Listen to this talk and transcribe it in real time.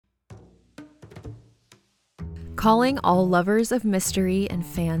Calling all lovers of mystery and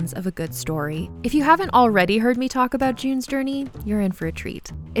fans of a good story. If you haven't already heard me talk about June's Journey, you're in for a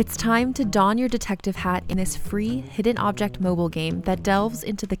treat. It's time to don your detective hat in this free hidden object mobile game that delves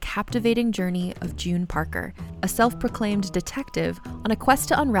into the captivating journey of June Parker, a self-proclaimed detective on a quest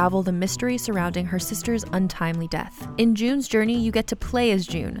to unravel the mystery surrounding her sister's untimely death. In June's Journey, you get to play as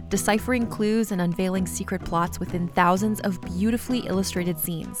June, deciphering clues and unveiling secret plots within thousands of beautifully illustrated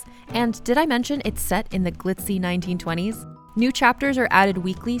scenes. And did I mention it's set in the glitzy 1920s? New chapters are added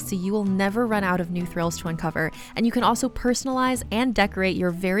weekly, so you will never run out of new thrills to uncover, and you can also personalize and decorate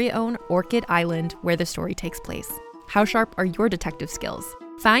your very own Orchid Island where the story takes place. How sharp are your detective skills?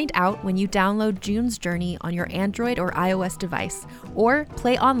 Find out when you download June's Journey on your Android or iOS device, or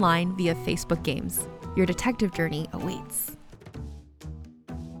play online via Facebook Games. Your detective journey awaits.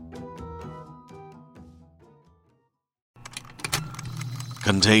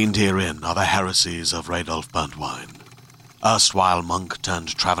 Contained herein are the heresies of Radolf Burntwine, erstwhile monk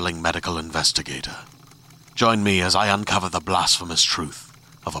turned traveling medical investigator. Join me as I uncover the blasphemous truth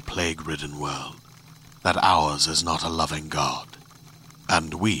of a plague-ridden world, that ours is not a loving God,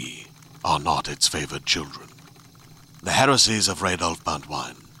 and we are not its favored children. The heresies of Radolf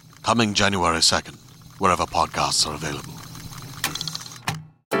Burntwine, coming January 2nd, wherever podcasts are available.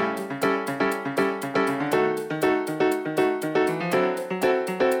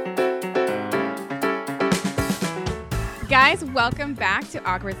 Guys, welcome back to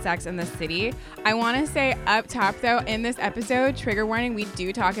Awkward Sex in the City. I want to say up top, though, in this episode, trigger warning, we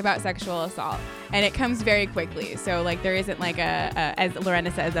do talk about sexual assault. And it comes very quickly. So, there isn't as Lorena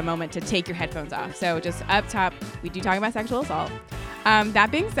says, a moment to take your headphones off. So just up top, we do talk about sexual assault.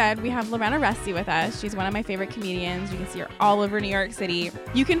 That being said, we have Lorena Rusty with us. She's one of my favorite comedians. You can see her all over New York City.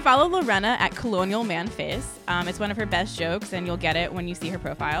 You can follow Lorena at Colonial Man Face. It's one of her best jokes, and you'll get it when you see her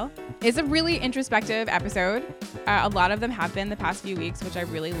profile. It's a really introspective episode. A lot of them have been the past few weeks, which I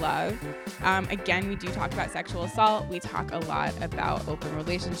really love. Again, we do talk about sexual assault. We talk a lot about open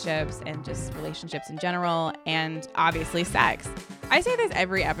relationships and just relationships in general, and obviously sex. I say this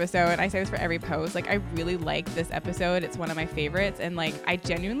every episode. I say this for every post. I really like this episode. It's one of my favorites. And I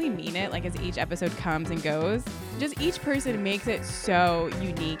genuinely mean it. As each episode comes and goes, just each person makes it so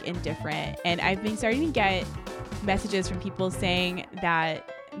unique and different. And I've been starting to get messages from people saying that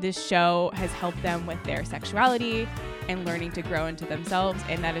this show has helped them with their sexuality and learning to grow into themselves.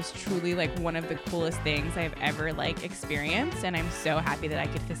 And that is truly one of the coolest things I've ever experienced. And I'm so happy that I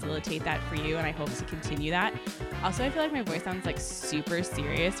could facilitate that for you. And I hope to continue that. Also, I feel like my voice sounds super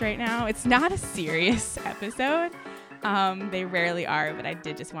serious right now. It's not a serious episode. They rarely are, but I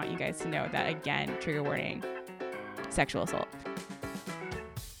did just want you guys to know that, again, trigger warning, sexual assault.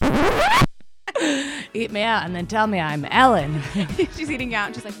 Eat me out and then tell me I'm Ellen. She's eating out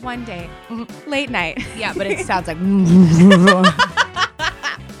and she's one day, late night. Yeah, but it sounds like...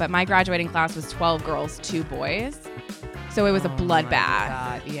 But my graduating class was 12 girls, 2 boys. So it was a bloodbath.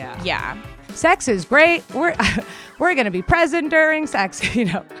 God, yeah. Yeah. Sex is great. We're going to be present during sex,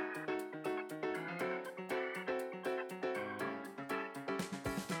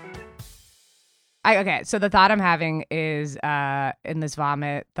 Okay, so the thought I'm having is in this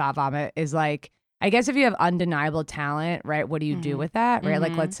thought vomit is I guess if you have undeniable talent, right, what do you do with that, right?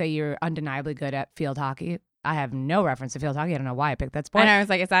 Mm-hmm. Let's say you're undeniably good at field hockey. I have no reference to field hockey. I don't know why I picked that sport. And I was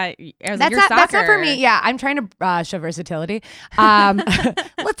like, that's not for me. Yeah, I'm trying to show versatility.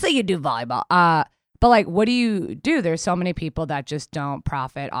 Let's say you do volleyball. But what do you do? There's so many people that just don't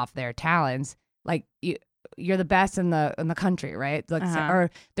profit off their talents. You're the best in the country, right? Or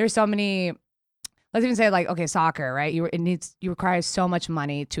there's so many. Let's even say okay, soccer, right? You require so much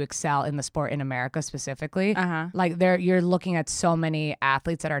money to excel in the sport in America specifically. You're looking at so many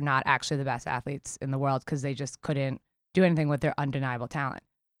athletes that are not actually the best athletes in the world because they just couldn't do anything with their undeniable talent,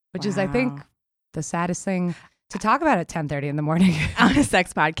 which is, I think, the saddest thing to talk about at 10:30 in the morning on a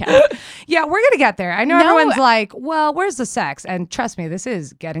sex podcast. Yeah, we're gonna get there. I know everyone's well, where's the sex? And trust me, this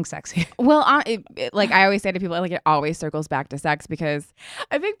is getting sexy. Well, I always say to people, it always circles back to sex because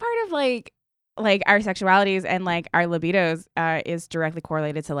a big part of our sexualities and our libidos is directly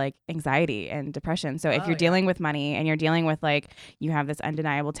correlated to anxiety and depression. So if you're dealing with money and you're dealing with you have this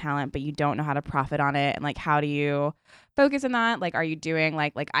undeniable talent, but you don't know how to profit on it, and how do you focus on that? Are you doing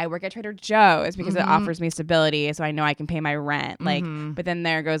I work at Trader Joe's because it offers me stability, so I know I can pay my rent. But then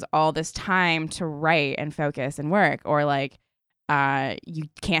there goes all this time to write and focus and work, or you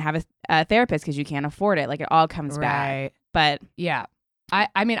can't have a therapist because you can't afford it. It all comes back. But yeah.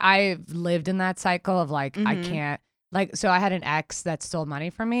 I mean, I've lived in that cycle of I can't, Like, so I had an ex that stole money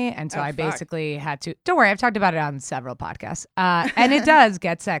from me. And so I fuck. basically had to, don't worry, I've talked about it on several podcasts. And it does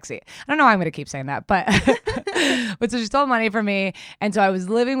get sexy. I don't know why I'm going to keep saying that, but, but so she stole money from me. And so I was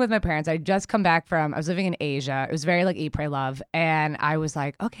living with my parents. I just come back I was living in Asia. It was very like Eat, Pray, Love. And I was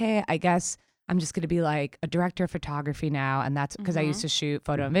like, okay, I guess I'm just going to be like a director of photography now. And that's because I used to shoot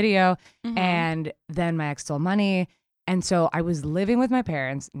photo and video. And then my ex stole money. And so I was living with my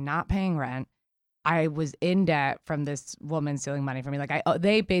parents, not paying rent. I was in debt from this woman stealing money from me. Like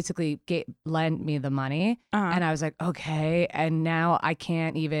they basically lent me the money, and I was like, okay. And now I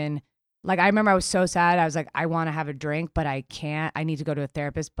can't even. Like I remember I was so sad. I was like, I want to have a drink, but I can't. I need to go to a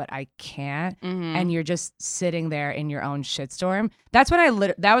therapist, but I can't. And you're just sitting there in your own shitstorm. That's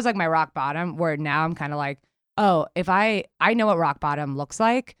when that was like my rock bottom. Where now I'm kind of like, oh, if I know what rock bottom looks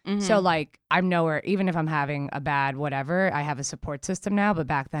like. So like I'm nowhere, even if I'm having a bad whatever, I have a support system now. But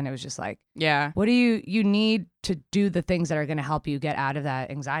back then it was just like, yeah, what do you need to do the things that are going to help you get out of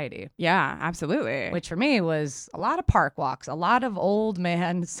that anxiety? Yeah, absolutely. Which for me was a lot of park walks, a lot of old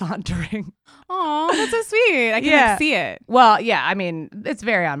man sauntering. Oh, that's so sweet. I can like, see it. Well, yeah, I mean, it's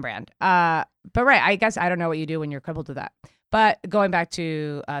very on brand. But right, I guess I don't know what you do when you're crippled with that. But going back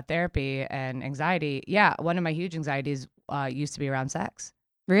to therapy and anxiety, yeah, one of my huge anxieties used to be around sex.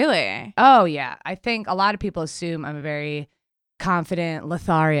 Really? Oh, yeah. I think a lot of people assume I'm a very confident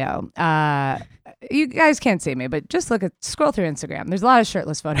Lothario. You guys can't see me, but just scroll through Instagram. There's a lot of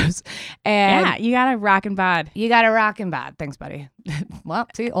shirtless photos. And yeah, you got to rock and bod. You got to rock and bod. Thanks, buddy. Well,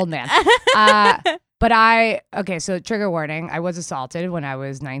 see, old man. But so trigger warning, I was assaulted when I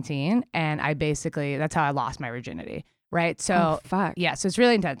was 19, and that's how I lost my virginity. Right. So, fuck. Yeah. So it's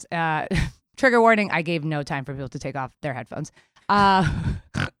really intense. Trigger warning. I gave no time for people to take off their headphones.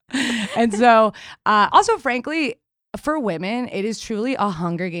 And so also, frankly, for women, it is truly a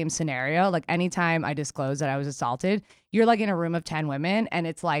Hunger Games scenario. Like anytime I disclose that I was assaulted, you're like in a room of 10 women and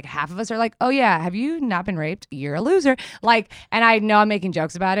it's like half of us are like, oh yeah, have you not been raped? You're a loser. Like, and I know I'm making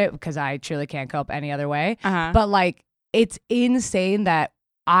jokes about it because I truly can't cope any other way. But like, it's insane that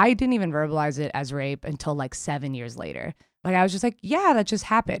I didn't even verbalize it as rape until like 7 years later. Like I was just like, yeah, that just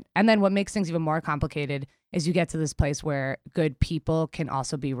happened. And then what makes things even more complicated is you get to this place where good people can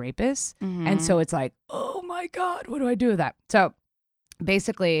also be rapists. And so it's like, oh my God, what do I do with that? So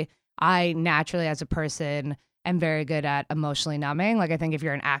basically, I naturally as a person am very good at emotionally numbing. Like I think if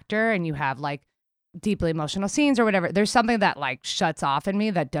you're an actor and you have like deeply emotional scenes or whatever, there's something that like shuts off in me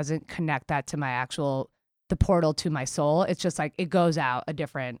that doesn't connect that to my the portal to my soul. It's just like it goes out a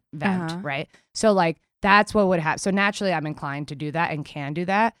different vent, right? So like that's what would happen. So naturally I'm inclined to do that and can do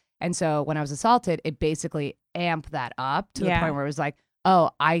that. And so when I was assaulted, it basically amped that up to the point where it was like,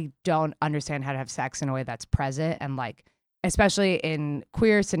 oh, I don't understand how to have sex in a way that's present. And like, especially in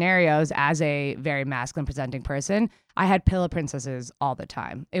queer scenarios as a very masculine presenting person, I had pillow princesses all the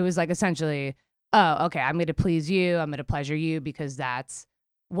time. It was like essentially, oh, okay, I'm going to please you. I'm going to pleasure you because that's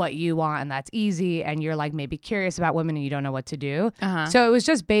what you want and that's easy. And you're like maybe curious about women and you don't know what to do. So it was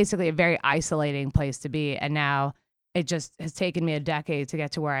just basically a very isolating place to be. And now it just has taken me a decade to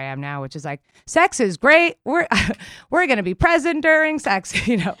get to where I am now, which is like, sex is great. We're going to be present during sex,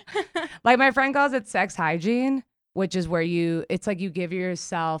 you know, like my friend calls it sex hygiene, which is where it's like you give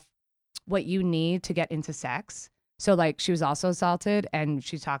yourself what you need to get into sex. So like she was also assaulted and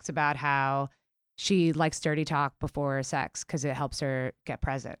she talks about how she likes dirty talk before sex because it helps her get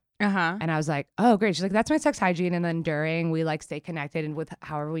present. And I was like, oh, great. She's like, that's my sex hygiene. And then during, we like stay connected and with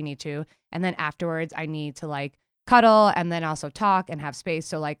however we need to. And then afterwards, I need to like cuddle and then also talk and have space.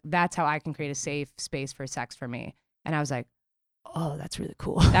 So like, that's how I can create a safe space for sex for me. And I was like, oh, that's really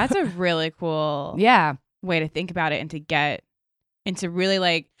cool. That's a really cool way to think about it and to get and to really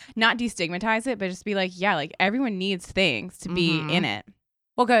like not destigmatize it, but just be like, yeah, like everyone needs things to be in it.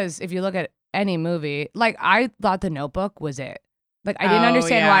 Well, because if you look at any movie, like I thought The Notebook was it. Like I didn't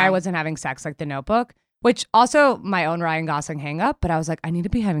understand why I wasn't having sex like The Notebook, which also my own Ryan Gosling hang up, but I was like, I need to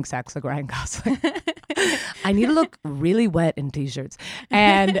be having sex like Ryan Gosling. I need to look really wet in t-shirts.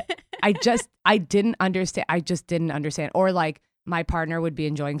 And I didn't understand. I just didn't understand. Or like my partner would be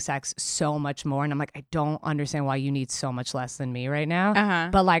enjoying sex so much more. And I'm like, I don't understand why you need so much less than me right now.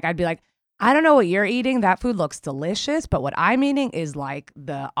 But like, I'd be like, I don't know what you're eating. That food looks delicious. But what I'm eating is like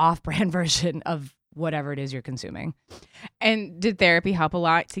the off-brand version of whatever it is you're consuming. And did therapy help a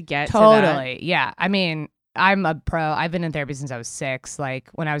lot to get to that? Yeah. I mean, I'm a pro. I've been in therapy since I was 6. Like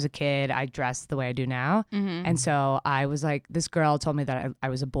when I was a kid, I dressed the way I do now. And so I was like, this girl told me that I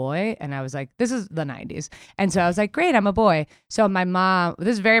was a boy. And I was like, this is the 90s. And so I was like, great, I'm a boy. So my mom,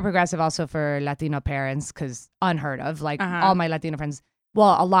 this is very progressive also for Latino parents because unheard of. Like all my Latino friends,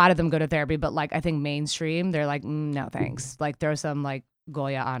 well, a lot of them go to therapy, but like I think mainstream, they're like, no thanks. Like throw some like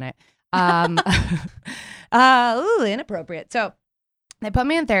Goya on it. Inappropriate. So they put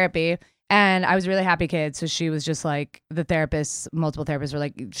me in therapy, and I was a really happy kid. So she was just like, multiple therapists were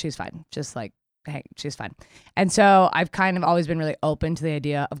like, she's fine. Just like, hey, she's fine. And so I've kind of always been really open to the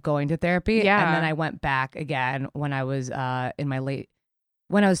idea of going to therapy. Yeah. And then I went back again when I was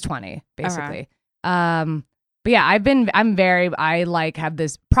when I was 20, basically. But yeah, I like have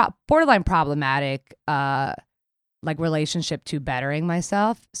this borderline problematic like relationship to bettering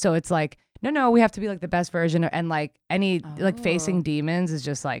myself. So it's like, no, we have to be like the best version, and like like facing demons is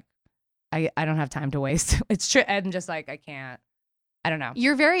just like, I don't have time to waste. It's true. I'm just like, I don't know.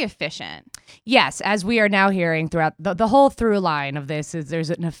 You're very efficient. Yes, as we are now hearing throughout the whole through line of this is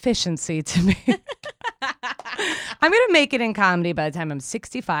there's an efficiency to me. I'm going to make it in comedy by the time I'm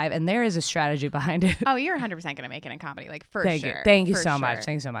 65, and there is a strategy behind it. Oh, you're 100% going to make it in comedy, like for Thank sure. you. Thank you so much.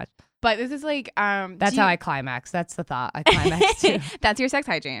 Thank you so much. But this is like that's how I climax. That's the thought. I climax too. That's your sex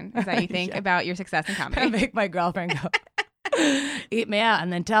hygiene. Is that you think about your success in comedy? I make my girlfriend go eat me out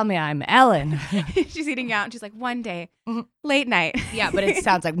and then tell me I'm Ellen. She's eating out and she's like, one day, late night. Yeah, but it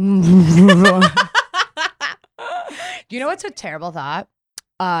sounds like Do you know what's a terrible thought?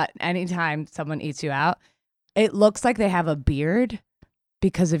 Anytime someone eats you out, it looks like they have a beard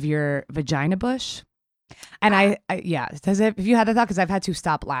because of your vagina bush. And I if you had that thought, because I've had to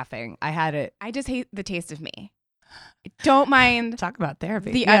stop laughing. I had it. I just hate the taste of me. I don't mind talk about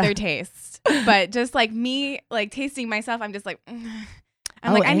therapy. The other taste, but just like me, like tasting myself, I'm just like,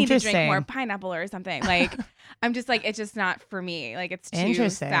 I'm like, I need to drink more pineapple or something. Like, I'm just like, it's just not for me. Like, it's too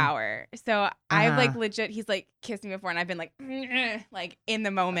sour. So I've like legit, he's like kissed me before, and I've been like in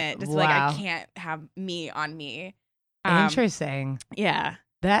the moment, just like I can't have me on me. Interesting. Yeah,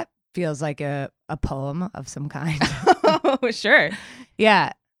 that feels like a poem of some kind. Oh, sure.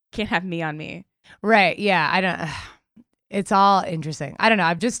 Yeah. Can't have me on me. Right. Yeah. I don't. It's all interesting. I don't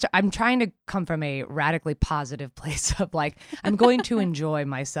know. I'm trying to come from a radically positive place of like, I'm going to enjoy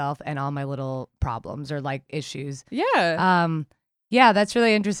myself and all my little problems or like issues. Yeah. Yeah, that's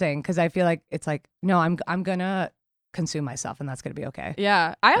really interesting, because I feel like it's like, no, I'm gonna consume myself, and that's gonna be okay.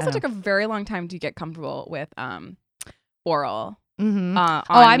 Yeah. I also took a very long time to get comfortable with oral. Mm-hmm.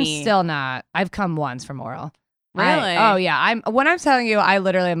 I'm still not. I've come once from oral. Really? Yeah. When I'm telling you, I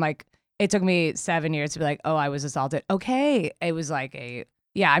literally am like, it took me 7 years to be like, oh, I was assaulted. Okay. It was like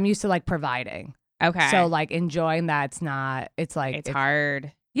I'm used to like providing. Okay. So like enjoying that's not, it's like. It's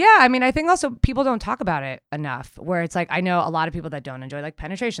hard. Yeah. I mean, I think also people don't talk about it enough, where it's like, I know a lot of people that don't enjoy like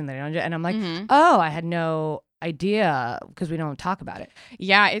penetration. They don't enjoy, and I'm like, oh, I had no idea, because we don't talk about it.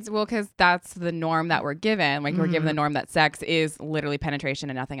 Yeah, because that's the norm that we're given. Like we're given the norm that sex is literally penetration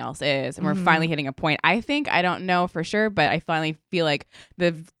and nothing else is. And we're finally hitting a point. I don't know for sure, but I finally feel like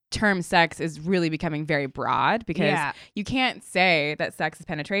the term sex is really becoming very broad, because you can't say that sex is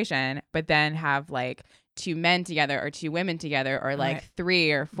penetration, but then have like two men together or two women together or like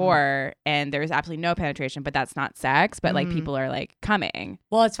 3 or 4 and there's absolutely no penetration, but that's not sex, but like people are like coming.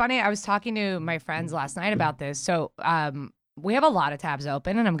 Well, it's funny. I was talking to my friends last night about this. So we have a lot of tabs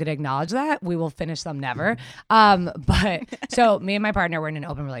open, and I'm going to acknowledge that. We will finish them never. But so me and my partner were in an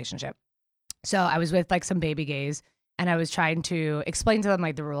open relationship. So I was with like some baby gays, and I was trying to explain to them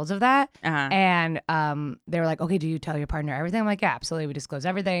like the rules of that. And they were like, okay, do you tell your partner everything? I'm like, yeah, absolutely. We disclose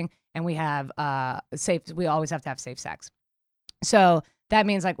everything. And we have we always have to have safe sex. So that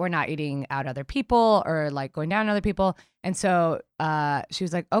means like we're not eating out other people or like going down on other people. And so she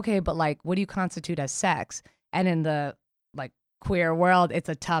was like, okay, but like, what do you constitute as sex? And in the like queer world, it's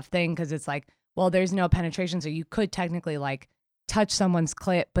a tough thing, because it's like, well, there's no penetration. So you could technically like touch someone's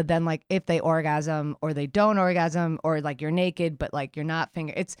clit, but then like if they orgasm or they don't orgasm, or like you're naked but like you're not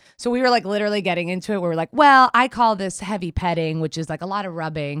so we were like literally getting into it where we're like, well, I call this heavy petting, which is like a lot of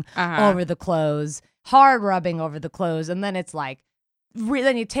rubbing over the clothes, hard rubbing over the clothes, and then it's like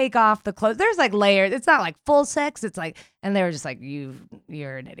then you take off the clothes. There's like layers. It's not like full sex. It's like, and they were just like,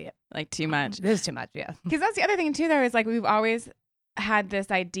 you're an idiot. Like too much. It is too much. Yeah. Because that's the other thing too, though, is like we've always had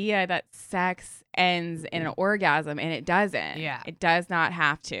this idea that sex ends in an orgasm, and it doesn't. Yeah. It does not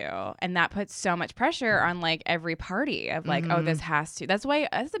have to. And that puts so much pressure on like every party of like, oh, this has to. That's why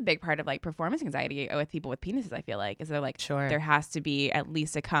that's a big part of like performance anxiety with people with penises, I feel like, is they're like, there has to be at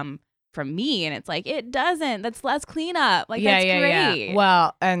least a come from me, and it's like, it doesn't. That's less cleanup. Like, that's great. Yeah.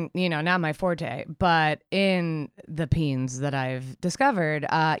 Well, and not my forte, but in the peens that I've discovered,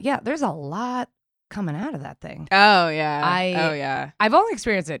 there's a lot coming out of that thing. Oh yeah. I've only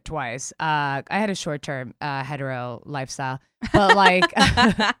experienced it twice. I had a short-term hetero lifestyle, but like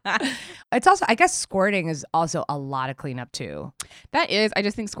it's also, I guess squirting is also a lot of cleanup too. That is. I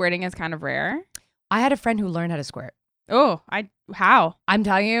just think squirting is kind of rare. I had a friend who learned how to squirt. Oh, how? I'm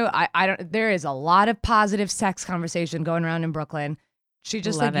telling you, I don't. There is a lot of positive sex conversation going around in Brooklyn. She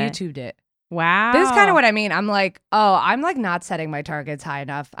just Love it. YouTubed it. Wow. This is kind of what I mean. I'm like, oh, I'm like not setting my targets high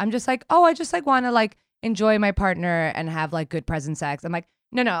enough. I'm just like, oh, I just like want to like enjoy my partner and have like good present sex. I'm like,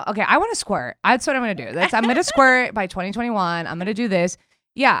 no, okay, I want to squirt. That's what I'm gonna do. I'm gonna squirt by 2021. I'm gonna do this.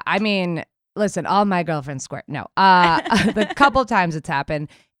 Yeah, I mean, listen, all my girlfriends squirt. No, the couple times it's happened,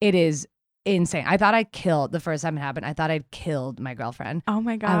 it is insane. I thought I killed the first time it happened. I thought I'd killed my girlfriend. Oh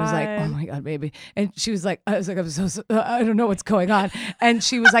my God. I was like, oh my God, baby. And she was like, I'm so I don't know what's going on. And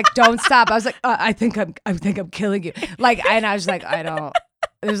she was like, don't stop. I was like, I think I'm killing you. Like, and I was like, I don't.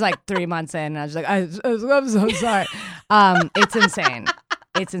 It was like 3 months in. And I was like, I'm so sorry. It's insane.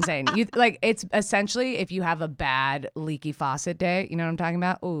 It's insane. You like, it's essentially if you have a bad leaky faucet day, you know what I'm talking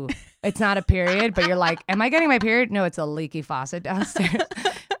about? Ooh, it's not a period, but you're like, am I getting my period? No, it's a leaky faucet downstairs,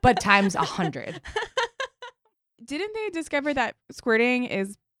 but times 100. Didn't they discover that squirting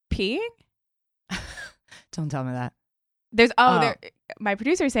is peeing? Don't tell me that. There's my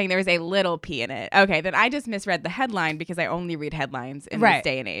producer is saying there was a little pee in it. Okay, then I just misread the headline because I only read headlines in this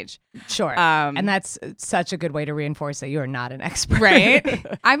day and age. Sure. And that's such a good way to reinforce that you are not an expert. Right.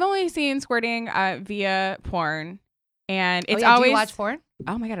 I've only seen squirting via porn, and it's always. Do you watch porn?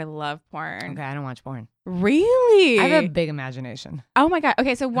 Oh my God, I love porn. Okay, I don't watch porn. Really? I have a big imagination. Oh my God.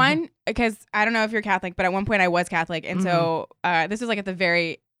 Okay, so one, because I don't know if you're Catholic, but at one point I was Catholic, and so this was like at the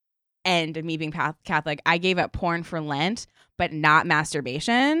very end of me being Catholic. I gave up porn for Lent, but not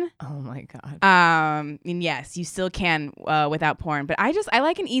masturbation. Oh my God. And yes, you still can without porn, but I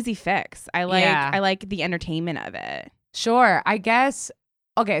like an easy fix. I like the entertainment of it. Sure. I guess.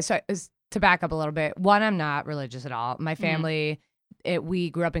 Okay, so to back up a little bit, one, I'm not religious at all. My family, we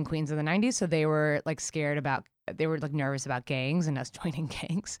grew up in Queens in the 90s, so they were like they were like nervous about gangs and us joining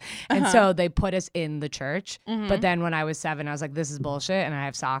gangs. And so they put us in the church. But then when I was 7, I was like, this is bullshit. And I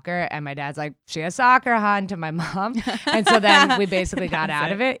have soccer. And my dad's like, she has soccer, hon, to my mom. And so then we basically got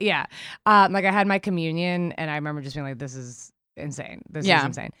out of it. Yeah. Like I had my communion and I remember just being like, this is insane. This is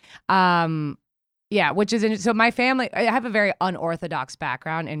insane. Yeah, which is, so my family, I have a very unorthodox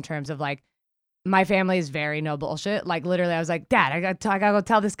background in terms of like, my family is very no bullshit. Like literally, I was like, Dad, I gotta go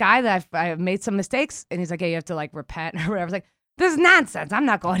tell this guy that I've made some mistakes, and he's like, yeah, you have to like repent or whatever. I was like, this is nonsense. I'm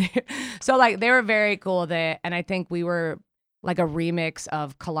not going here. So like, they were very cool with it, and I think we were like a remix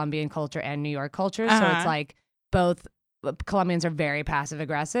of Colombian culture and New York culture. So it's like both Colombians are very passive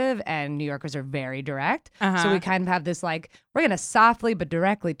aggressive, and New Yorkers are very direct. So we kind of have this like, we're gonna softly but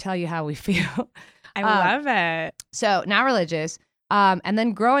directly tell you how we feel. I love it. So not religious, and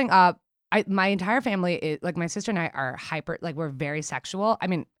then growing up. My entire family is like, my sister and I are we're very sexual. I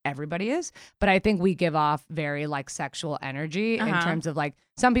mean, everybody is, but I think we give off very like sexual energy in terms of like,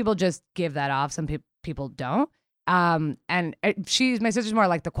 some people just give that off. Some people don't. And my sister's more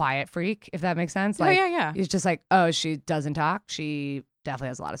like the quiet freak, if that makes sense. Like, yeah. It's just like, oh, she doesn't talk. She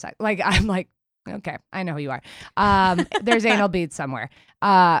definitely has a lot of sex. Like, I'm like, okay, I know who you are. There's anal beads somewhere.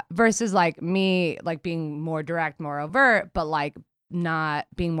 Versus like me, like being more direct, more overt, but like, not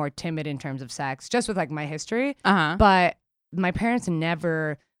being more timid in terms of sex, just with like my history. But my parents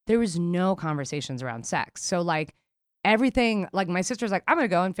there was no conversations around sex. So like everything, like my sister's like, I'm gonna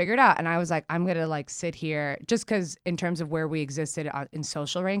go and figure it out. And I was like, I'm gonna like sit here, just because in terms of where we existed in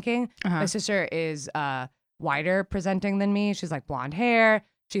social ranking, my sister is wider presenting than me. She's like blonde hair.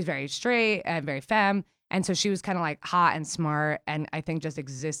 She's very straight and very femme. And so she was kind of like hot and smart. And I think just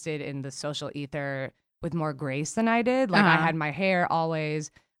existed in the social ether with more grace than I did. Like I had my hair always.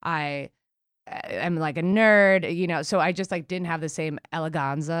 I am like a nerd, you know, so I just like didn't have the same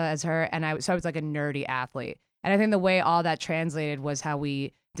eleganza as her. And so I was like a nerdy athlete. And I think the way all that translated was how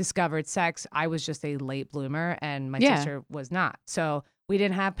we discovered sex. I was just a late bloomer and my sister was not. So we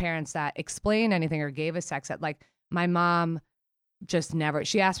didn't have parents that explained anything or gave us sex ed. Like my mom just never,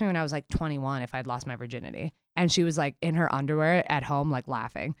 she asked me when I was like 21 if I'd lost my virginity. And she was like in her underwear at home, like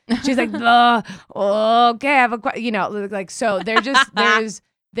laughing. She's like, okay, I have you know, like, so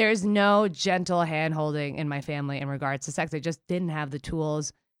there's no gentle hand holding in my family in regards to sex. They just didn't have the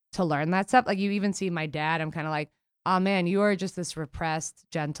tools to learn that stuff. Like you even see my dad, I'm kind of like, oh man, you are just this repressed,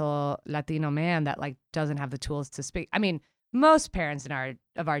 gentle Latino man that like doesn't have the tools to speak. I mean, most parents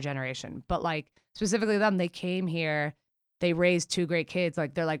of our generation, but like specifically them, they came here. They raised 2 great kids.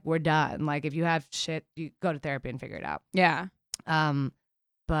 Like they're like, we're done. Like if you have shit, you go to therapy and figure it out. Yeah.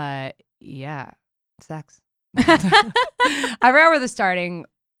 But yeah, sex. I forgot where the starting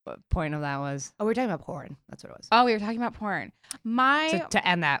point of that was? Oh, we were talking about porn. That's what it was. Oh, we were talking about porn. So to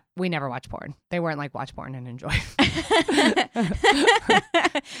end that, we never watch porn. They weren't like watch porn and enjoy.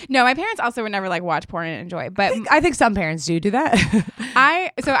 No, my parents also would never like watch porn and enjoy. But I think some parents do that.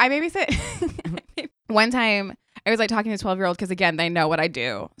 I babysit. One time I was like talking to a 12-year-old because again, they know what I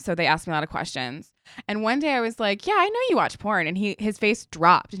do. So they asked me a lot of questions. And one day I was like, yeah, I know you watch porn. And his face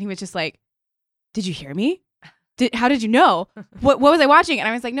dropped and he was just like, did you hear me? How did you know? What was I watching? And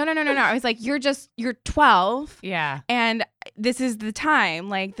I was like, no. I was like, you're 12. Yeah. And this is the time.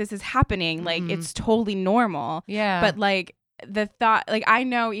 Like, this is happening. Like, it's totally normal. Yeah. But like the thought, like I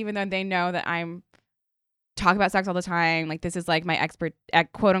know, even though they know that I'm talk about sex all the time, like this is like my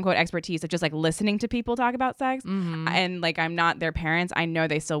quote unquote expertise of just like listening to people talk about sex. And like I'm not their parents. I know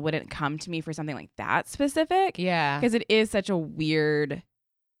they still wouldn't come to me for something like that specific. Yeah. Because it is such a weird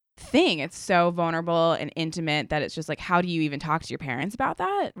thing. It's so vulnerable and intimate that it's just like, how do you even talk to your parents about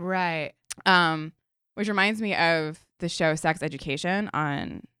that? Right. Which reminds me of the show Sex Education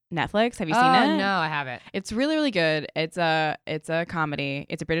on Netflix. Have you seen it? Oh no, I haven't. It's really, really good. It's a comedy.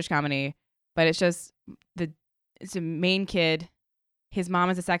 It's a British comedy, but it's just it's a main kid. His mom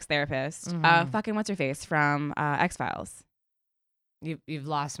is a sex therapist. Fucking what's her face from X-Files. You've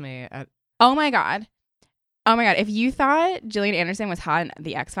lost me. Oh my god. If you thought Gillian Anderson was hot in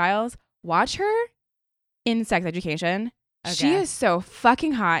the X-Files, watch her in Sex Education. Okay. She is so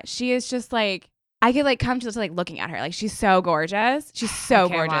fucking hot. She is just like, I could like come to like looking at her. Like she's so gorgeous. She's so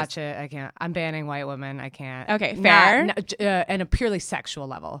gorgeous. I can't watch it. I can't. I'm banning white women. I can't. Okay, fair. And a purely sexual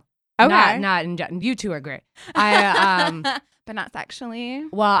level. Okay. Not in you two are great. I but not sexually.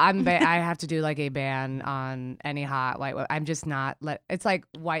 Well, I have to do like a ban on any hot white. I'm just not. It's like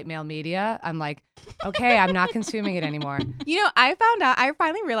white male media. I'm like, okay, I'm not consuming it anymore. You know, I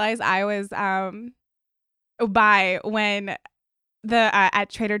finally realized I was bi when at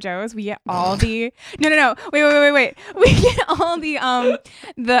Trader Joe's we get all the no wait we get all the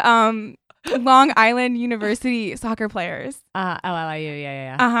Long Island University soccer players. LIU,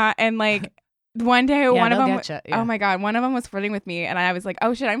 yeah. And like one day one of them yeah. Oh my god, one of them was flirting with me and I was like,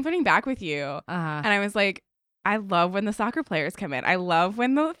 oh shit, I'm flirting back with you. And I was like, I love when the soccer players come in. I love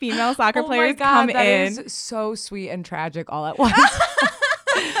when the female soccer players come in. That is so sweet and tragic all at once.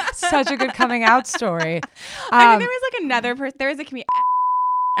 Such a good coming out story. I mean, there was like another person. There was a comedian.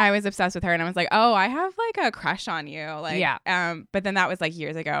 I was obsessed with her, and I was like, "Oh, I have like a crush on you." Like, yeah. But then that was like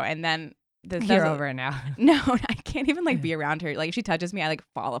years ago, and then you're over it now. No, I can't even like be around her. Like, if she touches me, I like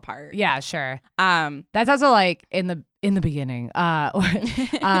fall apart. Yeah, sure. That's also like in the beginning, or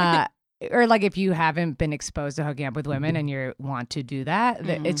like if you haven't been exposed to hooking up with women and you want to do that,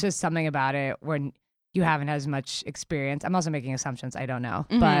 it's just something about it when you haven't had as much experience. I'm also making assumptions. I don't know.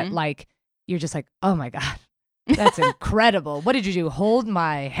 But like, you're just like, oh my God, that's incredible. What did you do? Hold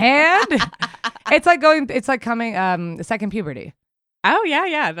my hand? It's like coming, second puberty. Oh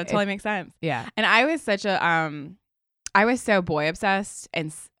yeah. That totally makes sense. Yeah. And I was such a, I was so boy obsessed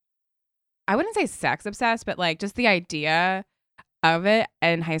and I wouldn't say sex obsessed, but like just the idea of it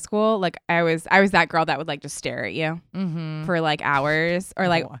in high school. Like I was that girl that would like just stare at you for like hours or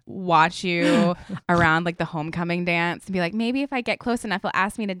like watch you around like the homecoming dance and be like, maybe if I get close enough, he'll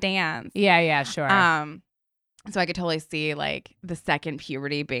ask me to dance. Yeah, sure. So I could totally see like the second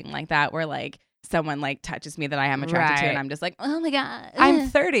puberty being like that, where like someone like touches me that I am attracted to, and I'm just like, oh my God, I'm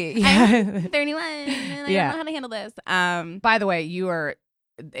 30. Yeah. I'm 31. And I don't know how to handle this. By the way,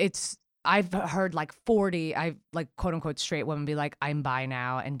 I've heard like 40, like quote unquote straight women be like, I'm bi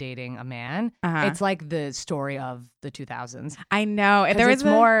now and dating a man. It's like the story of the 2000s. I know. It's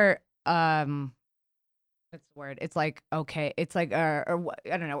more, what's the word? It's like, okay. It's like, I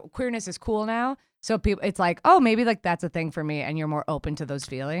don't know. Queerness is cool now. So people, it's like, oh, maybe like that's a thing for me. And you're more open to those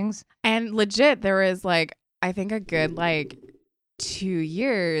feelings. And legit, there was like, I think a good like 2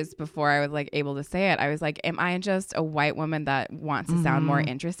 years before I was like able to say it. I was like, am I just a white woman that wants to sound more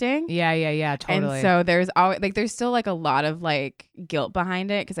interesting? Yeah, totally. And so there's always like, there's still like a lot of like guilt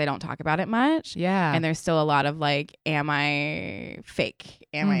behind it because I don't talk about it much. Yeah. And there's still a lot of like, am I fake?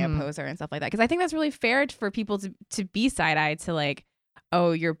 Am I a poser and stuff like that? Because I think that's really fair for people to be side-eyed to like,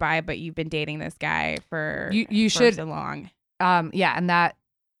 oh, you're bi, but you've been dating this guy for so long. Yeah, and that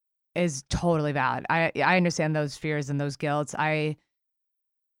is totally valid. I understand those fears and those guilts. I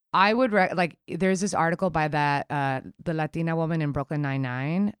would like there's this article by that the Latina woman in Brooklyn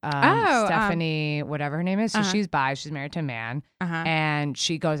Nine-Nine, Stephanie whatever her name is. So she's bi, she's married to a man, and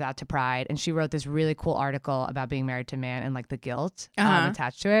she goes out to Pride, and she wrote this really cool article about being married to a man and like the guilt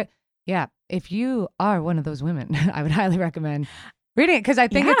attached to it. Yeah, if you are one of those women, I would highly recommend reading it because I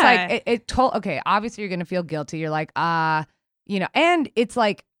think it's like okay, obviously you're gonna feel guilty. You're like and it's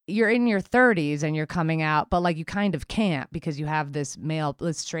like you're in your 30s and you're coming out, but like you kind of can't because you have this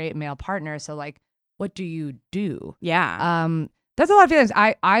straight male partner. So like, what do you do? Yeah. That's a lot of feelings.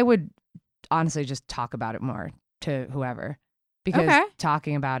 I would honestly just talk about it more to whoever, because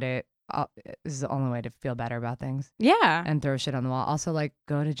talking about it is the only way to feel better about things. Yeah. And throw shit on the wall. Also, like,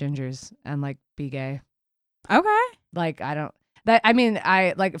 go to Ginger's and like be gay. Okay. Like,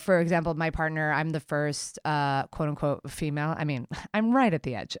 for example, my partner, I'm the first quote unquote female. I mean, I'm right at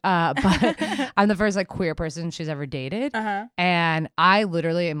the edge. But I'm the first like queer person she's ever dated. And I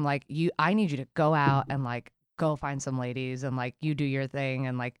literally am like, I need you to go out and like go find some ladies and like you do your thing,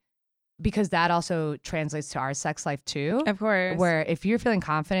 and like, because that also translates to our sex life too. Of course. Where if you're feeling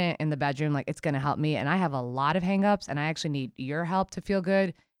confident in the bedroom, like it's going to help me. And I have a lot of hangups and I actually need your help to feel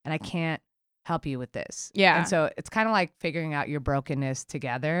good. And I can't help you with this. Yeah. And so it's kind of like figuring out your brokenness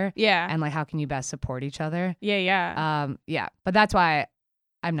together. Yeah. And like, how can you best support each other? Yeah. Yeah. Yeah. But that's why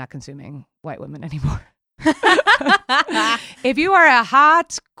I'm not consuming white women anymore. If you are a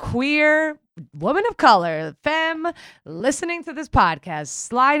hot, queer woman of color, femme, listening to this podcast,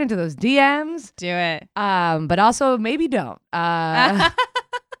 slide into those DMs. Do it. But also maybe don't.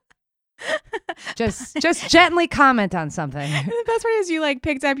 Just gently comment on something. The best part is you like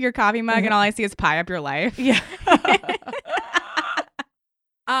picked up your coffee mug and all I see is pie up your life. Yeah.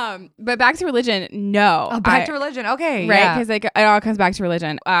 But back to religion, no. Oh, back to religion. Okay. Right, because like it all comes back to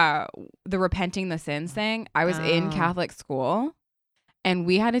religion. The repenting the sins thing. I was in Catholic school, and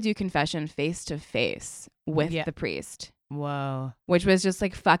we had to do confession face to face with the priest. Whoa. Which was just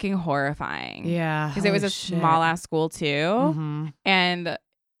like fucking horrifying. Yeah. Because it was a small ass school too, and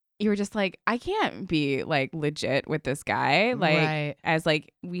you were just like, I can't be like legit with this guy, like as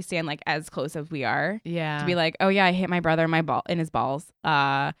like we stand like as close as we are. Yeah. To be like, oh yeah, I hit my brother in his balls.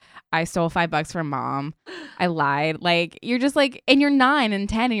 I stole $5 from mom. I lied. Like you're just like, and you're 9 and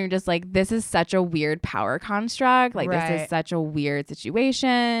 10, and you're just like, this is such a weird power construct. Like this is such a weird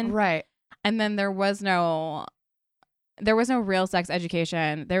situation. Right. And then there was no real sex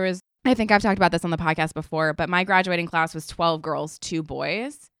education. I think I've talked about this on the podcast before, but my graduating class was 12 girls, 2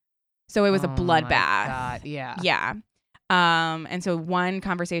 boys. So it was a bloodbath. God, yeah. Yeah. And so one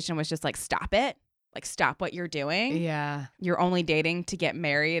conversation was just like, stop it. Like, stop what you're doing. Yeah. You're only dating to get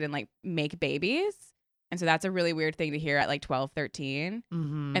married and like make babies. And so that's a really weird thing to hear at like 12, 13.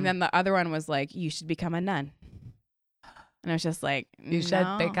 Mm-hmm. And then the other one was like, you should become a nun. And I was just like, you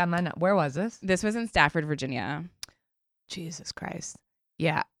should become a nun. Where was this? This was in Stafford, Virginia. Jesus Christ.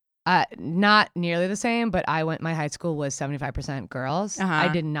 Yeah. Not nearly the same, but my high school was 75% girls. I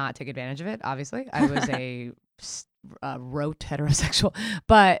did not take advantage of it, obviously. I was a rote heterosexual.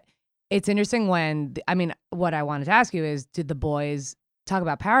 But it's interesting what I wanted to ask you is, did the boys talk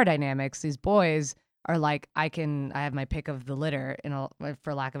about power dynamics? These boys are like, I have my pick of the litter,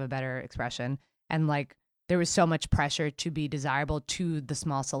 for lack of a better expression. And like, there was so much pressure to be desirable to the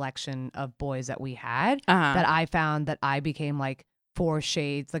small selection of boys that we had that I found that I became like 4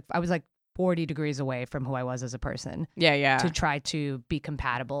 shades. Like I was like 40 degrees away from who I was as a person. Yeah, yeah. To try to be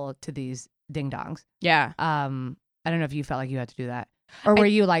compatible to these ding dongs. Yeah. I don't know if you felt like you had to do that, or were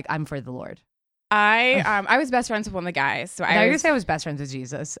you like, I'm for the Lord? I was best friends with one of the guys. So I was gonna say I was best friends with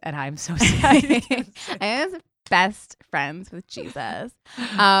Jesus, and I'm so sad. I was best friends with Jesus.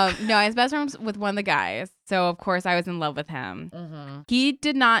 No, I was best friends with one of the guys. So of course I was in love with him. Mm-hmm. He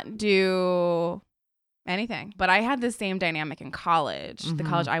did not do anything, but I had the same dynamic in college. The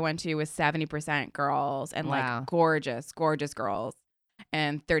college I went to was 70% girls and like gorgeous girls,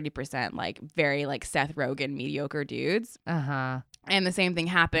 and 30% like very like Seth Rogen mediocre dudes. And the same thing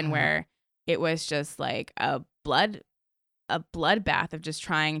happened where it was just like a bloodbath of just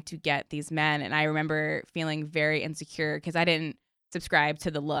trying to get these men. And I remember feeling very insecure because I didn't subscribe to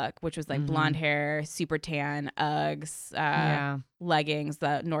the look, which was like blonde hair, super tan, Uggs, leggings,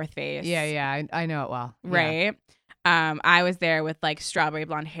 the North Face. Yeah, I know it well. Right. Yeah. I was there with like strawberry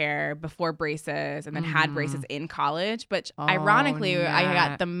blonde hair before braces, and then had braces in college. But ironically, Nat. I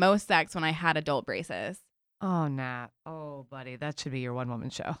got the most sex when I had adult braces. Oh, Nat. Oh, buddy, that should be your one-woman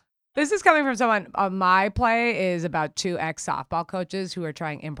show. This is coming from someone. My play is about 2 ex-softball coaches who are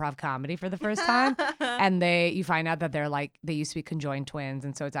trying improv comedy for the first time, and you find out that they used to be conjoined twins,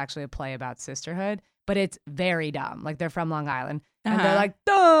 and so it's actually a play about sisterhood. But it's very dumb. Like they're from Long Island, and they're like,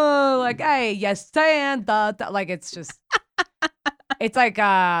 duh, like, hey, yes, and like it's just, it's like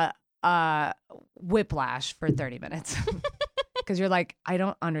whiplash for 30 minutes. Because you're like, I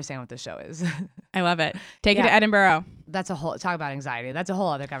don't understand what this show is. I love it. Take it to Edinburgh. That's talk about anxiety. That's a whole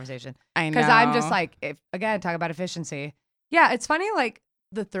other conversation. I know. Because I'm just like, talk about efficiency. Yeah, it's funny. Like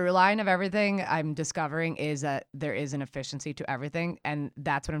the through line of everything I'm discovering is that there is an efficiency to everything. And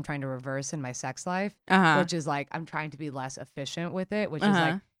that's what I'm trying to reverse in my sex life, which is like, I'm trying to be less efficient with it, which is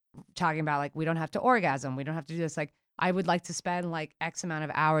like talking about like, we don't have to orgasm. We don't have to do this. Like, I would like to spend like X amount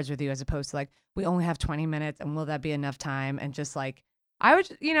of hours with you as opposed to like, we only have 20 minutes and will that be enough time? And just like, I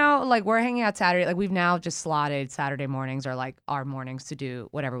would, you know, like we're hanging out Saturday. Like we've now just slotted Saturday mornings or like our mornings to do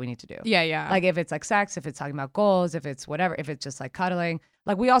whatever we need to do. Yeah, yeah. Like if it's like sex, if it's talking about goals, if it's whatever, if it's just like cuddling.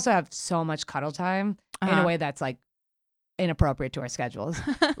 Like we also have so much cuddle time in a way that's like inappropriate to our schedules.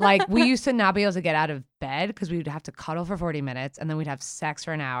 Like we used to not be able to get out of bed because we would have to cuddle for 40 minutes and then we'd have sex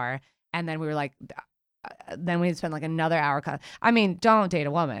for an hour. And then we were like, then we'd spend like another hour. I mean, don't date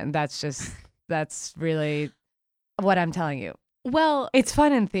a woman. That's really what I'm telling you. Well, it's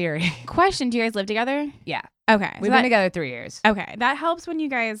fun in theory. Question, do you guys live together? Yeah. Okay. We've been together 3 years. Okay. That helps when you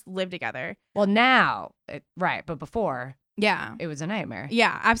guys live together. Well, now, right. But before, yeah, it was a nightmare.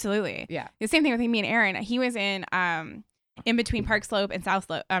 Yeah, absolutely. Yeah. The same thing with me and Aaron. He was in between Park Slope and South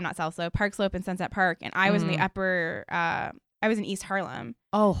Slope. Not South Slope, Park Slope and Sunset Park. And I was in the upper, I was in East Harlem.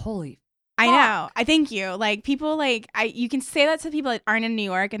 Oh, holy I know. I thank you. Like people like you can say that to people that aren't in New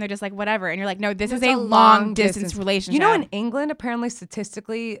York and they're just like whatever and you're like no, this is a long distance relationship. You know, in England apparently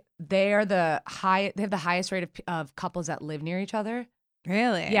statistically they have the highest rate of couples that live near each other.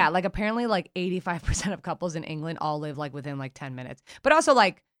 Really? Yeah, like apparently like 85% of couples in England all live like within like 10 minutes. But also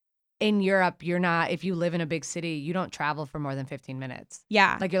like in Europe, if you live in a big city, you don't travel for more than 15 minutes.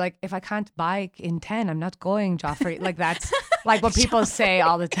 Yeah. Like you're like, if I can't bike in 10, I'm not going, Joffrey. Like that's like what people say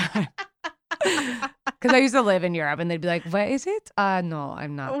all the time. Because I used to live in Europe and they'd be like, where is it? No,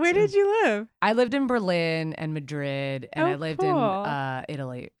 I'm not. Where did you live? I lived in Berlin and Madrid and I lived in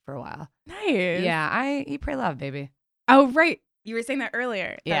Italy for a while. Nice. Yeah, I eat, pray, love, baby. Oh, right. You were saying that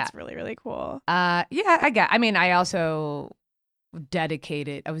earlier. Yeah. That's really, really cool. I also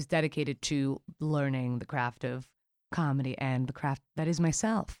was dedicated to learning the craft of comedy and the craft that is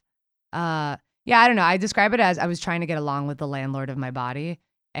myself. I don't know. I describe it as I was trying to get along with the landlord of my body.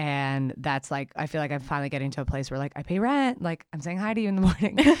 And that's like, I feel like I'm finally getting to a place where like I pay rent, like I'm saying hi to you in the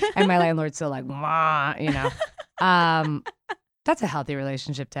morning and my landlord's still like, Mwah, you know, that's a healthy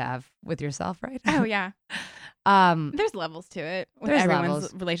relationship to have with yourself, right? Oh yeah. There's levels to it with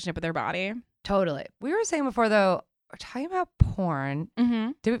everyone's relationship with their body. Totally. We were saying before though, we're talking about porn.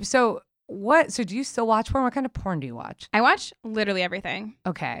 Mm-hmm. So do you still watch porn? What kind of porn do you watch? I watch literally everything.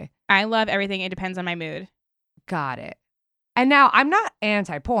 Okay. I love everything. It depends on my mood. Got it. And now I'm not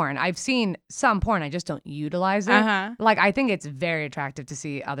anti-porn. I've seen some porn. I just don't utilize it. Like I think it's very attractive to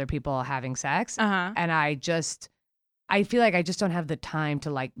see other people having sex. And I feel like I just don't have the time to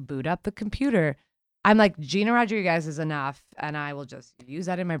like boot up the computer. I'm like, Gina Rodriguez is enough, and I will just use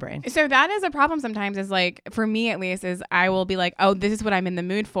that in my brain. So that is a problem sometimes, is like, for me at least, is I will be like, oh, this is what I'm in the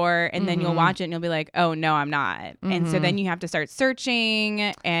mood for, and then you'll watch it and you'll be like, oh, no, I'm not. And so then you have to start searching,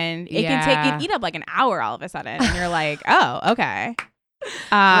 and it can eat up like an hour all of a sudden, and you're like, oh, okay.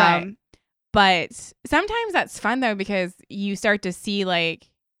 Right. But sometimes that's fun, though, because you start to see, like,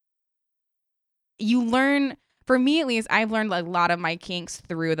 you learn... For me, at least, I've learned a lot of my kinks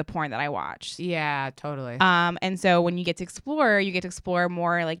through the porn that I watch. Yeah, totally. And so when you get to explore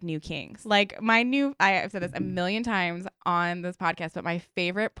more like new kinks. Like I've said this a million times on this podcast, but my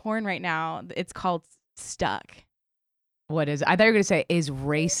favorite porn right now, it's called Stuck. What is it? I thought you were going to say, is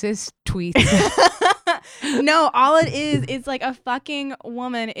racist tweets. No, all it is, it's like a fucking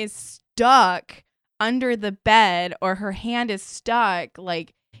woman is stuck under the bed, or her hand is stuck,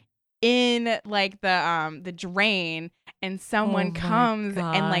 like, in like the drain, and someone comes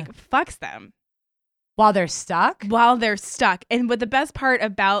and like fucks them while they're stuck. And what the best part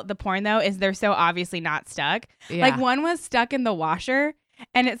about the porn though is they're so obviously not stuck. Like one was stuck in the washer,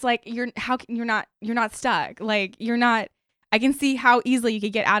 and it's like you're not stuck. Like you're not. I can see how easily you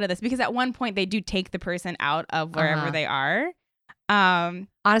could get out of this, because at one point they do take the person out of wherever they are.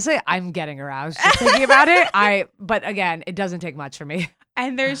 Honestly, I'm getting aroused just thinking about it. But again, it doesn't take much for me.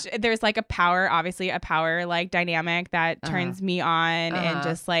 And there's like a power like dynamic that turns me on, and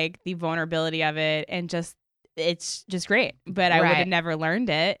just like the vulnerability of it, and just it's just great. But I would have never learned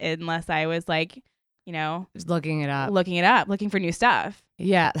it unless I was like, you know, just looking it up, looking for new stuff.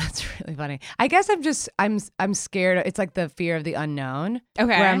 Yeah, that's really funny. I guess I'm scared. It's like the fear of the unknown. Okay.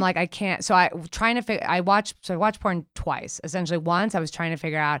 Where I'm like, I can't. So I watch porn twice. Essentially, once I was trying to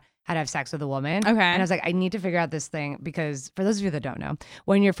figure out how to have sex with a woman. Okay. And I was like, I need to figure out this thing, because for those of you that don't know,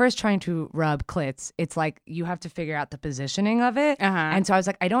 when you're first trying to rub clits, it's like you have to figure out the positioning of it. And so I was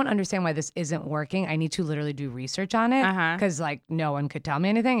like, I don't understand why this isn't working. I need to literally do research on it, because like no one could tell me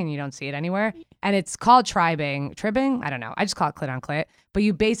anything, and you don't see it anywhere. And it's called tribbing. I don't know. I just call it clit on clit. but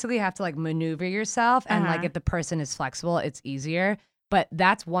you basically have to like maneuver yourself. And like if the person is flexible, it's easier. But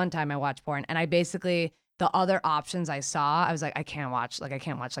that's one time I watched porn. And I basically, the other options I saw, I was like, I can't watch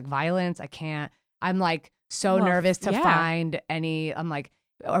like violence. I'm like so nervous to find any, I'm like,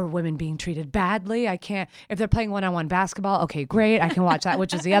 are women being treated badly? I can't. If they're playing one-on-one basketball, okay, great. I can watch that,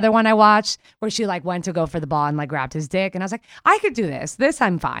 which is the other one I watched where she like went to go for the ball and like grabbed his dick. And I was like, I could do this.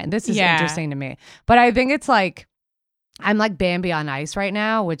 I'm fine. This is interesting to me. But I think it's like, I'm like Bambi on ice right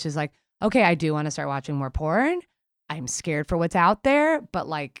now, which is like, okay, I do want to start watching more porn. I'm scared for what's out there, but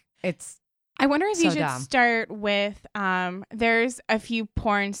like I wonder if so you should dumb. start with there's a few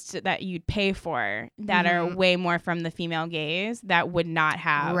porns that you'd pay for that are way more from the female gaze that would not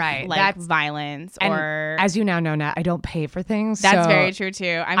have like that's, violence or as you now know now I don't pay for things. That's so very true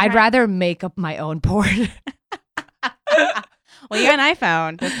too. I'd rather make up my own porn. Well, you got an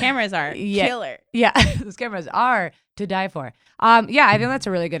iPhone. Those cameras are killer. Yeah, those cameras are to die for. Yeah, I think that's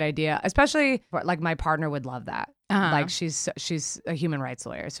a really good idea, especially for, like my partner would love that. Like she's a human rights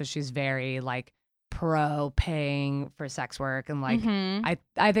lawyer, so she's very like pro paying for sex work, and like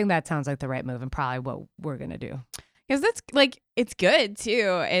I think that sounds like the right move and probably what we're gonna do. Because that's like it's good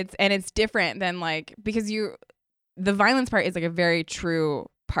too. It's different than like because the violence part is like a very true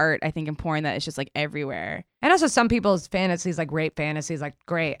part I think in porn that is just like everywhere. And also some people's fantasies, like rape fantasies, like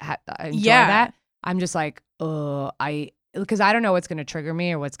great, I enjoy that. I'm just like, because I don't know what's gonna trigger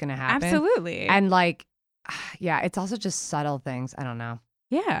me or what's gonna happen. Absolutely. And like, yeah, it's also just subtle things. I don't know.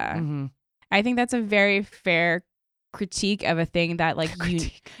 Yeah. I think that's a very fair critique of a thing that like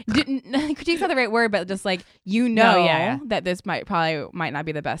critique's not the right word, but just like that this might not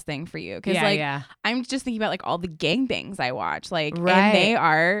be the best thing for you because I'm just thinking about like all the gangbangs I watch like and they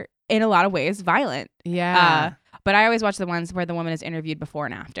are in a lot of ways violent. But I always watch the ones where the woman is interviewed before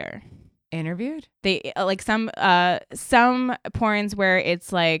and after. Interviewed? They like some porns where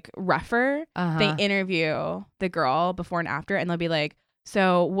it's like rougher. They interview the girl before and after, and they'll be like,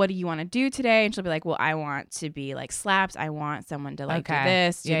 so what do you want to do today? And she'll be like, well, I want to be like slapped. I want someone to like do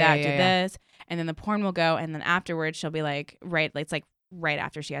this, do that, do this. And then the porn will go. And then afterwards she'll be like, it's like right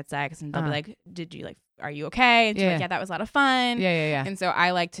after she had sex. And they'll be like, are you okay? And she's like, yeah, that was a lot of fun. Yeah. And so I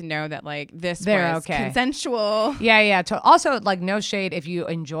like to know that like this was consensual. Yeah. Also like no shade if you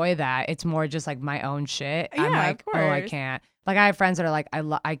enjoy that. It's more just like my own shit. Yeah, I'm like, of course. oh, I can't. Like I have friends that are like,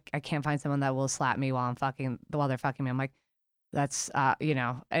 I can't find someone that will slap me while they're fucking me. I'm like, that's,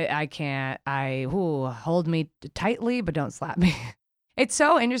 I can't, hold me tightly, but don't slap me. It's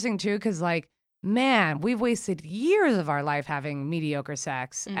so interesting too. Cause like, man, we've wasted years of our life having mediocre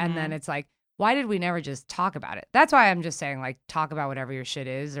sex. And then it's like, why did we never just talk about it? That's why I'm just saying like, talk about whatever your shit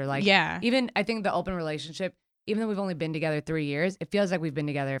is or like, even I think the open relationship, even though we've only been together 3 years, it feels like we've been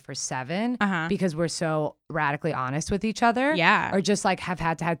together for 7 because we're so radically honest with each other. Yeah. Or just like have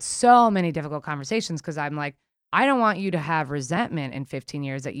had so many difficult conversations. Cause I'm like, I don't want you to have resentment in 15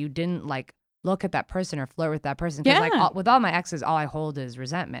 years that you didn't like look at that person or flirt with that person. Because like with all my exes, all I hold is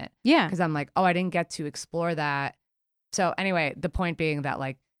resentment. Yeah. Because I'm like, oh, I didn't get to explore that. So anyway, the point being that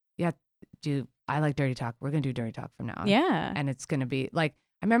like, I like dirty talk. We're going to do dirty talk from now on. Yeah. And it's going to be like,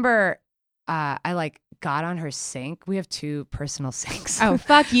 I remember I like got on her sink. We have 2 personal sinks. Oh,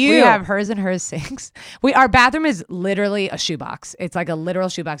 fuck you. We have hers and hers sinks. Our bathroom is literally a shoebox. It's like a literal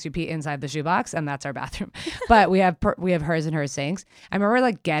shoebox. You pee inside the shoebox and that's our bathroom. But we have hers and hers sinks. I remember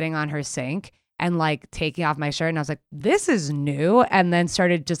like getting on her sink and like taking off my shirt and I was like, this is new. And then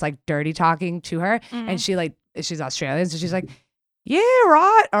started just like dirty talking to her. And she's Australian. So she's like, yeah,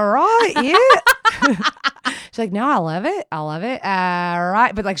 right. All right. Yeah. She's like, no, I love it. All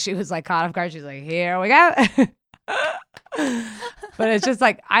right. But like, she was like caught off guard. She's like, here we go. But it's just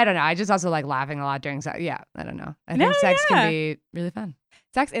like, I don't know. I just also like laughing a lot during sex. Yeah. I don't know. I think sex can be really fun.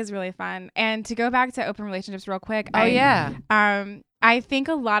 Sex is really fun. And to go back to open relationships real quick. I think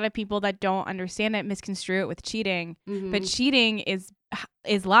a lot of people that don't understand it misconstrue it with cheating. But cheating is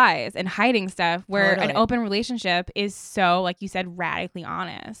lies and hiding stuff where an open relationship is so, like you said, radically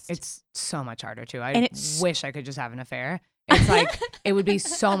honest. It's so much harder too. I wish I could just have an affair. It's like it would be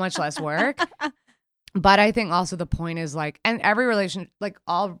so much less work. But I think also the point is like, and every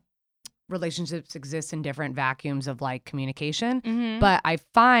all relationships exist in different vacuums of like communication. But I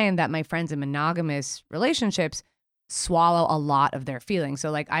find that my friends in monogamous relationships swallow a lot of their feelings. So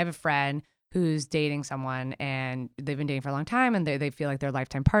like I have a friend who's dating someone and they've been dating for a long time and they feel like they're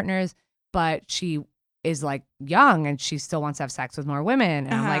lifetime partners, but she is like young and she still wants to have sex with more women.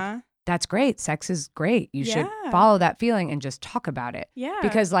 And I'm like, that's great. Sex is great. You should follow that feeling and just talk about it. Yeah.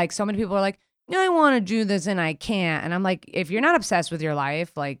 Because like so many people are like, I want to do this and I can't. And I'm like, if you're not obsessed with your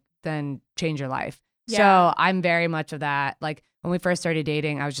life, like then change your life. Yeah. So I'm very much of that. Like when we first started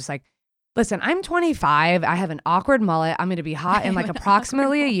dating, I was just like, listen, I'm 25. I have an awkward mullet. I'm going to be hot in like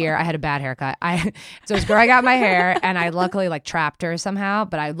approximately a year. I had a bad haircut. So this girl, I got my hair and I luckily like trapped her somehow,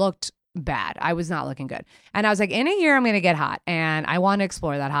 but I looked bad. I was not looking good. And I was like, in a year, I'm going to get hot. And I want to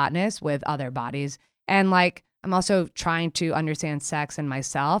explore that hotness with other bodies. And like, I'm also trying to understand sex and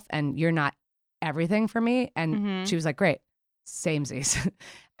myself. And you're not everything for me. And she was like, great, samesies.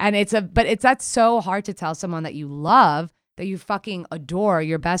 And that's so hard to tell someone that you love, that you fucking adore,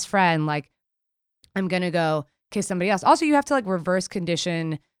 your best friend, like, I'm going to go kiss somebody else. Also, you have to like reverse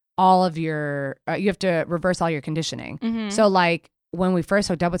condition all of your, you have to reverse all your conditioning. So like when we first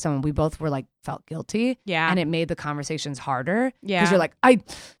hooked up with someone, we both were like, felt guilty. Yeah. And it made the conversations harder. Yeah. Because you're like, I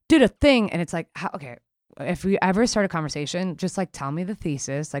did a thing. And it's like, okay, if we ever start a conversation, just like tell me the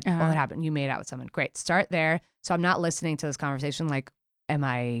thesis, like what happened? You made out with someone. Great. Start there. So I'm not listening to this conversation like, am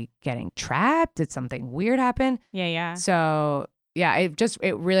I getting trapped? Did something weird happen? Yeah. So yeah,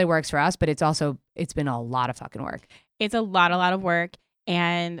 it really works for us, but it's been a lot of fucking work. It's a lot of work.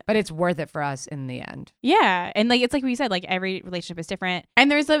 But it's worth it for us in the end. Yeah. And like, it's like we said, like every relationship is different.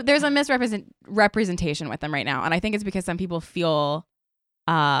 And there's a misrepresentation with them right now. And I think it's because some people feel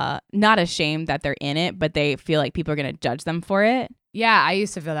not ashamed that they're in it, but they feel like people are going to judge them for it. Yeah, I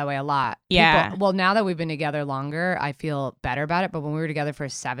used to feel that way a lot. Yeah. Well, now that we've been together longer, I feel better about it. But when we were together for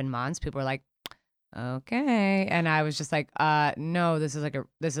 7 months, people were like, okay. And I was just like, no, this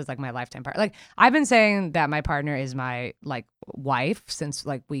is like my lifetime partner. Like I've been saying that my partner is my like wife since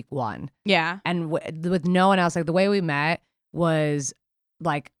like week 1. Yeah. And with no one else, like the way we met was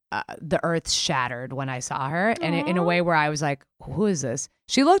like the earth shattered when I saw her. And in a way where I was like, who is this?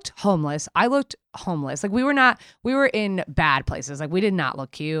 She looked homeless. I looked homeless. Like we were in bad places. Like we did not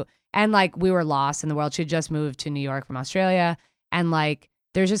look cute. And like we were lost in the world. She had just moved to New York from Australia. And like,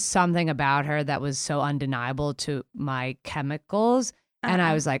 there's just something about her that was so undeniable to my chemicals. And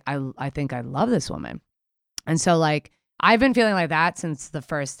I was like, I think I love this woman. And so like, I've been feeling like that since the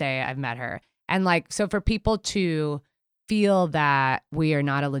first day I've met her. And like, so for people to feel that we are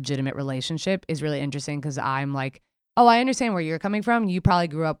not a legitimate relationship is really interesting because I'm like, oh, I understand where you're coming from. You probably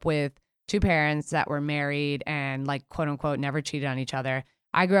grew up with 2 parents that were married and like, quote unquote, never cheated on each other.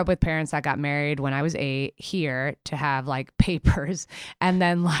 I grew up with parents that got married when I was 8 here to have like papers. And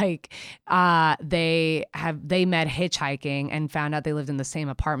then like they met hitchhiking and found out they lived in the same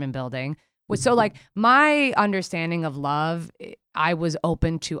apartment building. So like my understanding of love, I was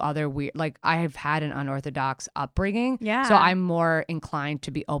open to other weird, like I have had an unorthodox upbringing. Yeah. So I'm more inclined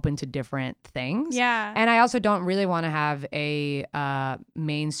to be open to different things. Yeah. And I also don't really want to have a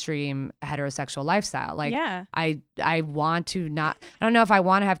mainstream heterosexual lifestyle. Like I want to not, I don't know if I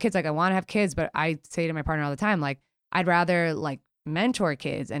want to have kids. Like I want to have kids, but I say to my partner all the time, like I'd rather like mentor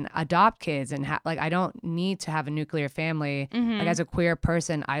kids and adopt kids and like I don't need to have a nuclear family. Like as a queer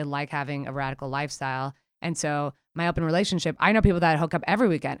person, I like having a radical lifestyle. And so my open relationship, I know people that hook up every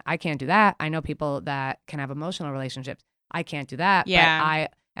weekend. I can't do that. I know people that can have emotional relationships. I can't do that. Yeah. But I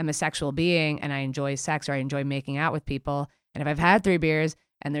am a sexual being and I enjoy sex or I enjoy making out with people. And if I've had 3 beers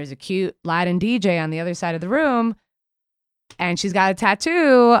and there's a cute Latin DJ on the other side of the room and she's got a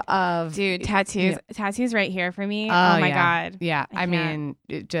tattoo of... Dude, tattoos right here for me. Oh my God. Yeah. I mean,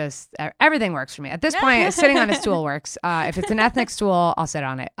 it just, everything works for me. At this point, sitting on a stool works. If it's an ethnic stool, I'll sit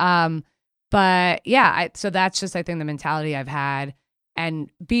on it. But yeah, so that's just, I think, the mentality I've had. And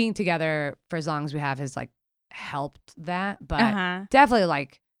being together for as long as we have has like helped that. But definitely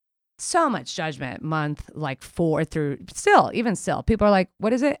like so much judgment month, like 4 through even still, people are like,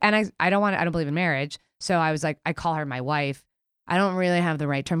 what is it? And I don't believe in marriage. So I was like, I call her my wife. I don't really have the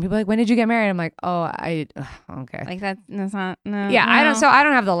right term. People are like, when did you get married? I'm like, okay. Like that's not, no. Yeah, no. I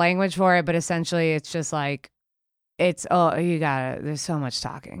don't have the language for it, but essentially it's just like, you got it. There's so much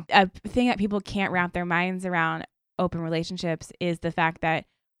talking. A thing that people can't wrap their minds around open relationships is the fact that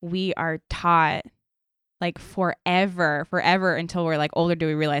we are taught like forever until we're like older, do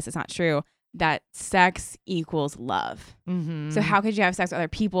we realize it's not true, that sex equals love. So how could you have sex with other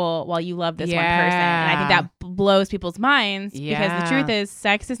people while you love this one person? And I think that blows people's minds because the truth is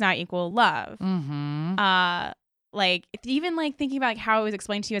sex does not equal love. Like even like thinking about like how it was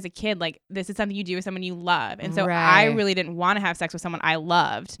explained to you as a kid, like this is something you do with someone you love. And so I really didn't want to have sex with someone I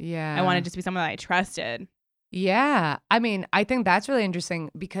loved. Yeah. I wanted to just be someone that I trusted. Yeah. I mean, I think that's really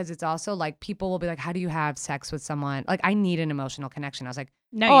interesting because it's also like people will be like, how do you have sex with someone? Like I need an emotional connection. I was like,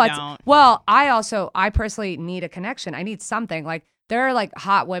 no, you don't. Well, I personally need a connection. I need something. Like there are like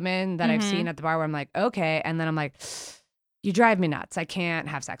hot women that I've seen at the bar where I'm like, okay. And then I'm like, you drive me nuts. I can't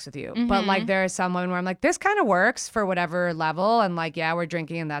have sex with you. But like there are some women where I'm like, this kind of works for whatever level. And like, yeah, we're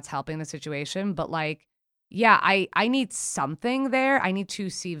drinking and that's helping the situation. But like, yeah, I need something there. I need to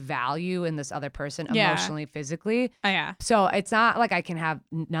see value in this other person emotionally, physically. Oh, yeah. So it's not like I can have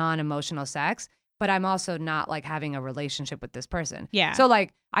non-emotional sex, but I'm also not like having a relationship with this person. Yeah. So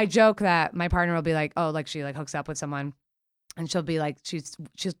like I joke that my partner will be like, oh, like she like hooks up with someone and she'll be like,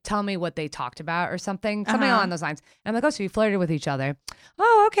 she'll tell me what they talked about or something along those lines. And I'm like, oh, so you flirted with each other.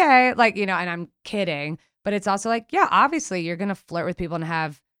 Oh, okay. Like, you know, and I'm kidding. But it's also like, yeah, obviously you're going to flirt with people and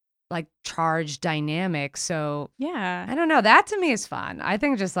have like charged dynamics. So yeah, I don't know. That to me is fun. I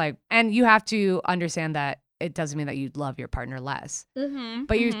think just like, and you have to understand that it doesn't mean that you love your partner less. Mm-hmm.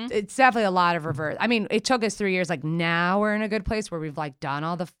 But it's definitely a lot of reverse. I mean, it took us 3 years. Like now we're in a good place where we've like done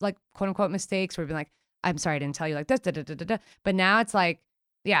all the like quote unquote mistakes. Where we've been like, I'm sorry, I didn't tell you like this. Da, da, da, da, da. But now it's like,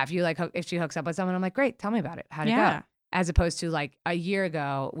 yeah, if she hooks up with someone, I'm like, great, tell me about it. How'd it go? As opposed to like a year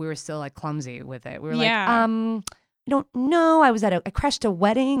ago, we were still like clumsy with it. We were like, I don't know. I crashed a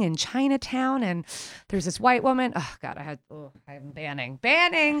wedding in Chinatown and there's this white woman. Oh God, I'm banning.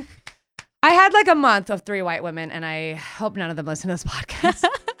 I had like a month of 3 white women and I hope none of them listen to this podcast.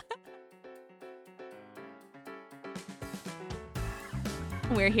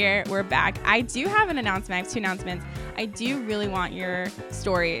 We're here. We're back. I do have an announcement. I have 2 announcements. I do really want your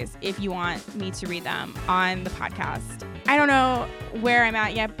stories if you want me to read them on the podcast. I don't know where I'm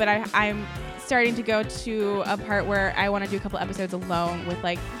at yet, but I'm starting to go to a part where I want to do a couple episodes alone with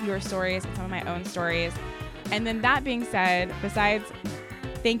like your stories and some of my own stories. And then that being said, besides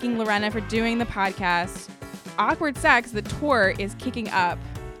thanking Lorena for doing the podcast, Awkward Sex, the tour, is kicking up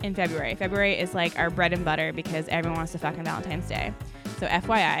in February. February is like our bread and butter because everyone wants to fuck on Valentine's Day. So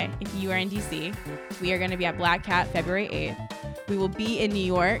FYI, if you are in DC, we are going to be at Black Cat February 8th. We will be in New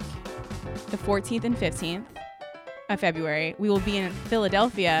York the 14th and 15th of February. We will be in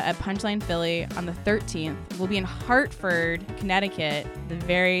Philadelphia at Punchline Philly on the 13th. We'll be in Hartford, Connecticut, the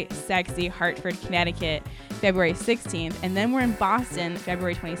very sexy Hartford, Connecticut, February 16th. And then we're in Boston,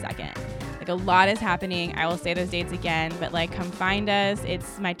 February 22nd. Like a lot is happening. I will say those dates again, but like come find us.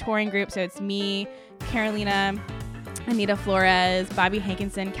 It's my touring group. So it's me, Carolina, Anita Flores, Bobby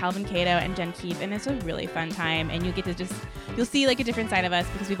Hankinson, Calvin Cato, and Jen Keith. And it's a really fun time. And you'll get to you'll see like a different side of us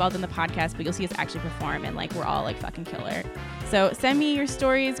because we've all done the podcast, but you'll see us actually perform and like we're all like fucking killer. So send me your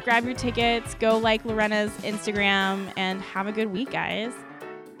stories, grab your tickets, go like Lorena's Instagram, and have a good week, guys.